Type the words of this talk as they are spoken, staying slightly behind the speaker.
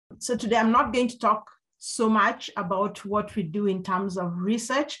So today I'm not going to talk so much about what we do in terms of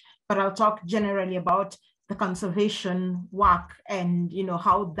research, but I'll talk generally about the conservation work and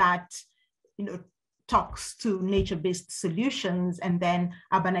how that talks to nature-based solutions, and then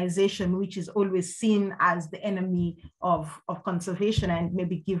urbanization, which is always seen as the enemy of conservation, and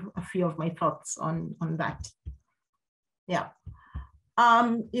maybe give a few of my thoughts on that. Yeah.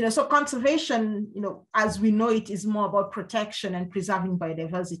 So conservation, as we know it, is more about protection and preserving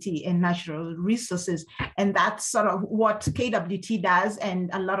biodiversity and natural resources. And that's sort of what KWT does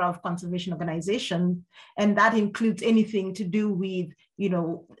and a lot of conservation organizations. And that includes anything to do with,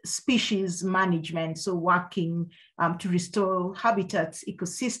 species management. So working to restore habitats,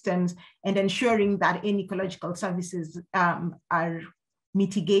 ecosystems, and ensuring that any ecological services are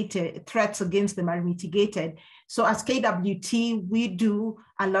mitigated, threats against them are mitigated. So as KWT, we do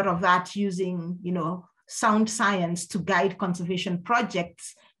a lot of that using, sound science to guide conservation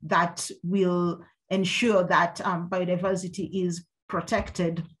projects that will ensure that biodiversity is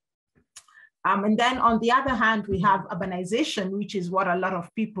protected. And then on the other hand, we have urbanization, which is what a lot of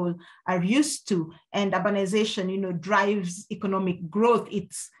people are used to. And urbanization, drives economic growth.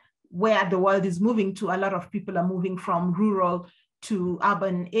 It's where the world is moving to. A lot of people are moving from rural to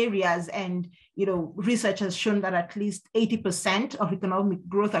urban areas. And, research has shown that at least 80% of economic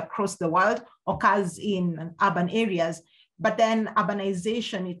growth across the world occurs in urban areas. But then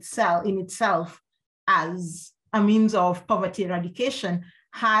urbanization itself as a means of poverty eradication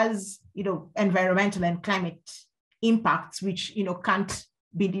has, environmental and climate impacts, which, can't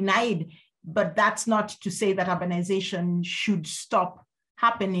be denied. But that's not to say that urbanization should stop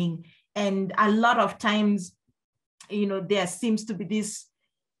happening. And a lot of times, there seems to be this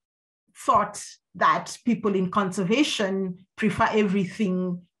thought that people in conservation prefer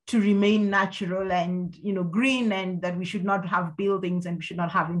everything to remain natural and green, and that we should not have buildings and we should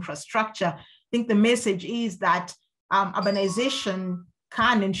not have infrastructure. I think the message is that urbanization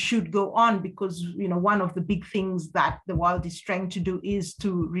can and should go on, because one of the big things that the world is trying to do is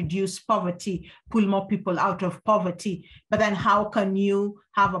to reduce poverty, pull more people out of poverty. But then how can you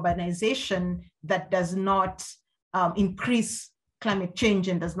have urbanization that does not increase climate change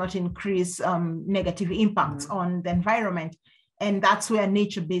and does not increase negative impacts on the environment? And that's where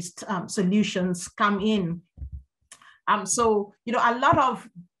nature-based solutions come in. So, a lot of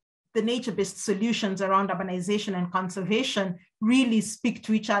the nature-based solutions around urbanization and conservation really speak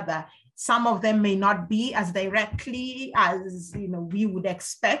to each other. Some of them may not be as directly as we would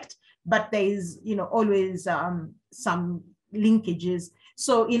expect, but there is always some linkages.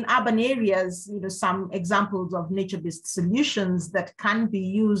 So in urban areas, some examples of nature-based solutions that can be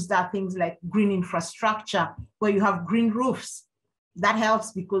used are things like green infrastructure, where you have green roofs. That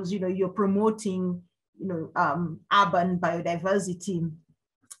helps because you're promoting urban biodiversity,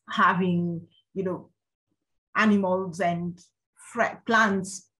 having animals and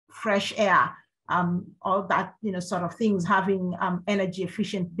plants, fresh air, all that sort of things, having energy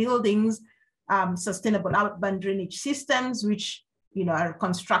efficient buildings, sustainable urban drainage systems, which are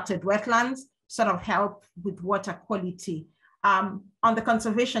constructed wetlands, sort of help with water quality. On the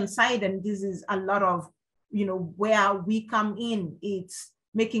conservation side, and this is a lot of where we come in, it's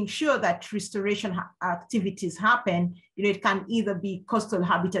making sure that restoration activities happen. It can either be coastal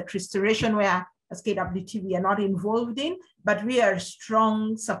habitat restoration, where as KWT we are not involved in, but we are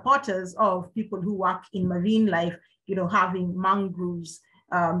strong supporters of people who work in marine life, having mangroves,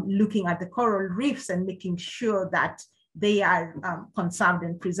 looking at the coral reefs and making sure that they are conserved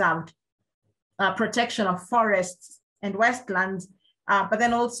and preserved. Protection of forests and wastelands, but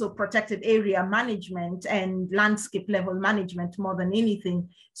then also protected area management and landscape level management more than anything.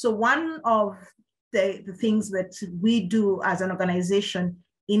 So one of the things that we do as an organization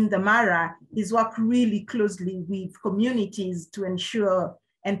in the Mara is work really closely with communities to ensure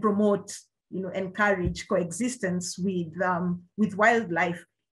and promote, encourage coexistence with wildlife.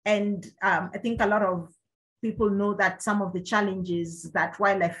 And I think a lot of people know that some of the challenges that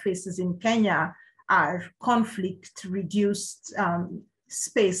wildlife faces in Kenya are conflict, reduced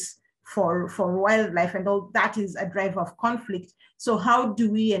space for wildlife, and all that is a driver of conflict. So how do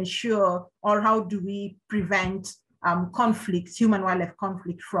we ensure, or how do we prevent conflict, human wildlife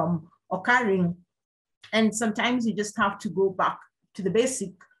conflict from occurring? And sometimes you just have to go back to the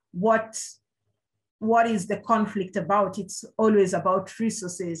basic. What is the conflict about? It's always about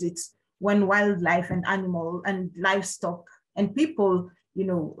resources. It's when wildlife and animal and livestock and people,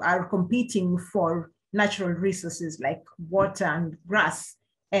 are competing for natural resources like water and grass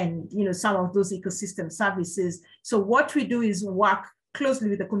and, some of those ecosystem services. So what we do is work closely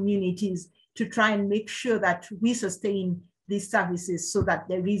with the communities to try and make sure that we sustain these services so that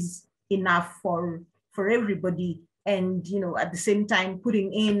there is enough for everybody. And, at the same time,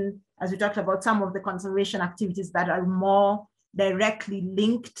 putting in, as we talked about, some of the conservation activities that are more directly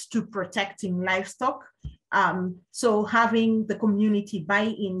linked to protecting livestock. So having the community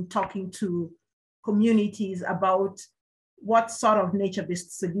buy-in, talking to communities about what sort of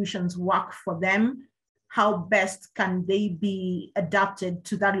nature-based solutions work for them, how best can they be adapted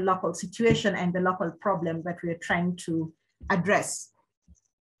to that local situation and the local problem that we're trying to address.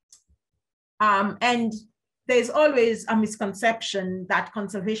 And there's always a misconception that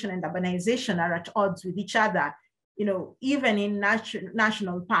conservation and urbanization are at odds with each other. Even in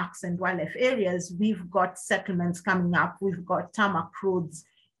national parks and wildlife areas, we've got settlements coming up, we've got tarmac roads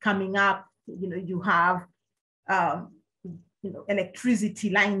coming up, you have electricity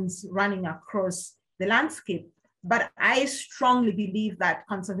lines running across the landscape. But I strongly believe that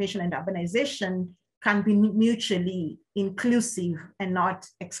conservation and urbanization can be mutually inclusive and not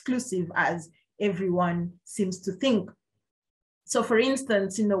exclusive, as everyone seems to think. So for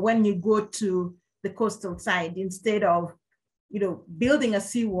instance, when you go to the coastal side, instead of, building a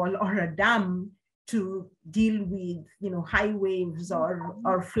seawall or a dam to deal with, high waves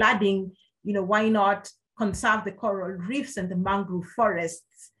or flooding, why not conserve the coral reefs and the mangrove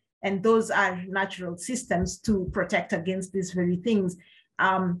forests? And those are natural systems to protect against these very things.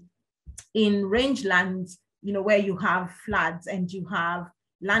 In rangelands, where you have floods and you have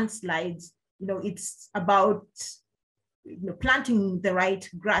landslides, it's about planting the right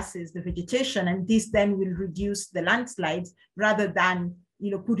grasses, the vegetation, and this then will reduce the landslides rather than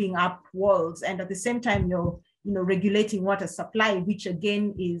putting up walls. And at the same time, you're regulating water supply, which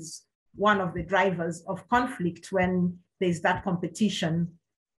again is one of the drivers of conflict when there's that competition.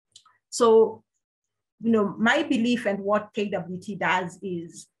 So, my belief and what KWT does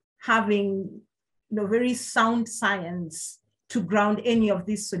is having very sound science to ground any of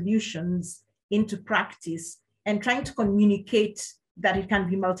these solutions into practice, and trying to communicate that it can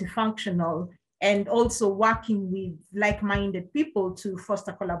be multifunctional, and also working with like-minded people to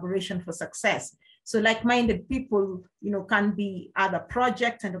foster collaboration for success. So like-minded people, can be other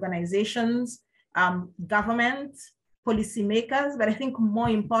projects and organizations, government, policymakers, but I think more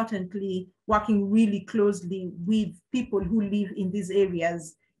importantly, working really closely with people who live in these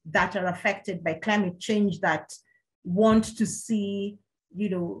areas that are affected by climate change, that want to see,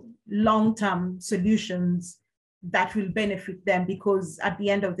 long-term solutions that will benefit them. Because at the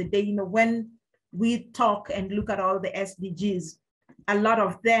end of the day, when we talk and look at all the SDGs, a lot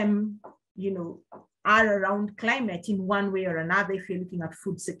of them, are around climate in one way or another. If you're looking at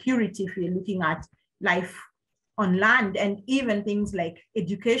food security, if you're looking at life on land, and even things like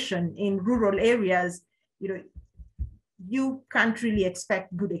education in rural areas, you can't really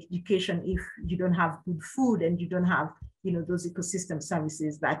expect good education if you don't have good food and you don't have, those ecosystem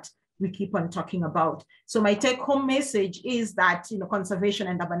services that we keep on talking about. So my take-home message is that, conservation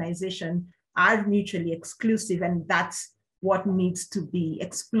and urbanization are mutually exclusive, and that's what needs to be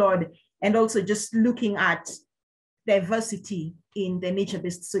explored. And also just looking at diversity in the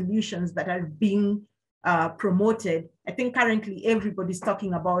nature-based solutions that are being promoted. I think currently everybody's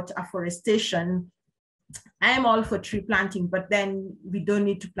talking about afforestation. I am all for tree planting, but then we don't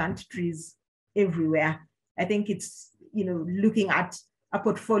need to plant trees everywhere. I think it's, looking at a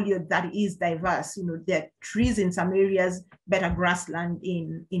portfolio that is diverse. There are trees in some areas, better grassland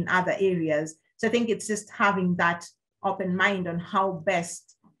in other areas. So I think it's just having that open mind on how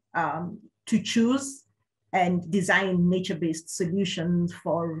best to choose and design nature-based solutions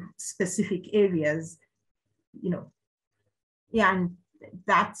for specific areas. And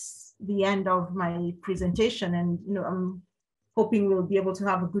that's the end of my presentation. And I'm hoping we'll be able to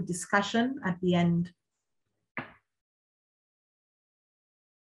have a good discussion at the end